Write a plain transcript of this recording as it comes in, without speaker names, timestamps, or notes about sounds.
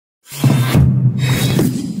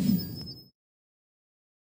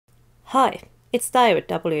Hi, it's Ty with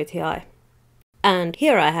WTI. And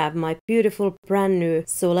here I have my beautiful brand new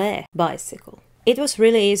Soleil bicycle. It was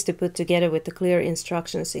really easy to put together with the clear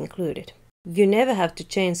instructions included. You never have to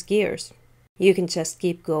change gears. You can just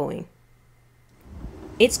keep going.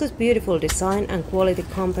 It's got beautiful design and quality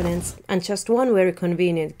components and just one very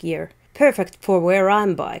convenient gear. Perfect for where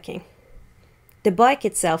I'm biking. The bike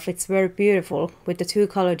itself is very beautiful with the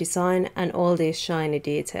two-color design and all these shiny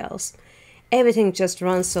details. Everything just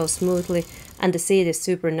runs so smoothly and the seat is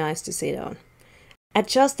super nice to sit on.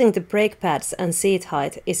 Adjusting the brake pads and seat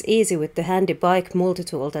height is easy with the handy bike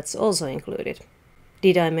multi-tool that's also included.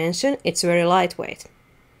 Did I mention it's very lightweight?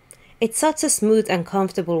 It's such a smooth and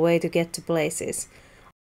comfortable way to get to places.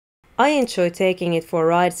 I enjoy taking it for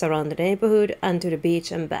rides around the neighborhood and to the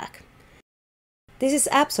beach and back. This is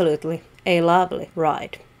absolutely a lovely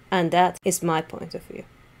ride, and that is my point of view.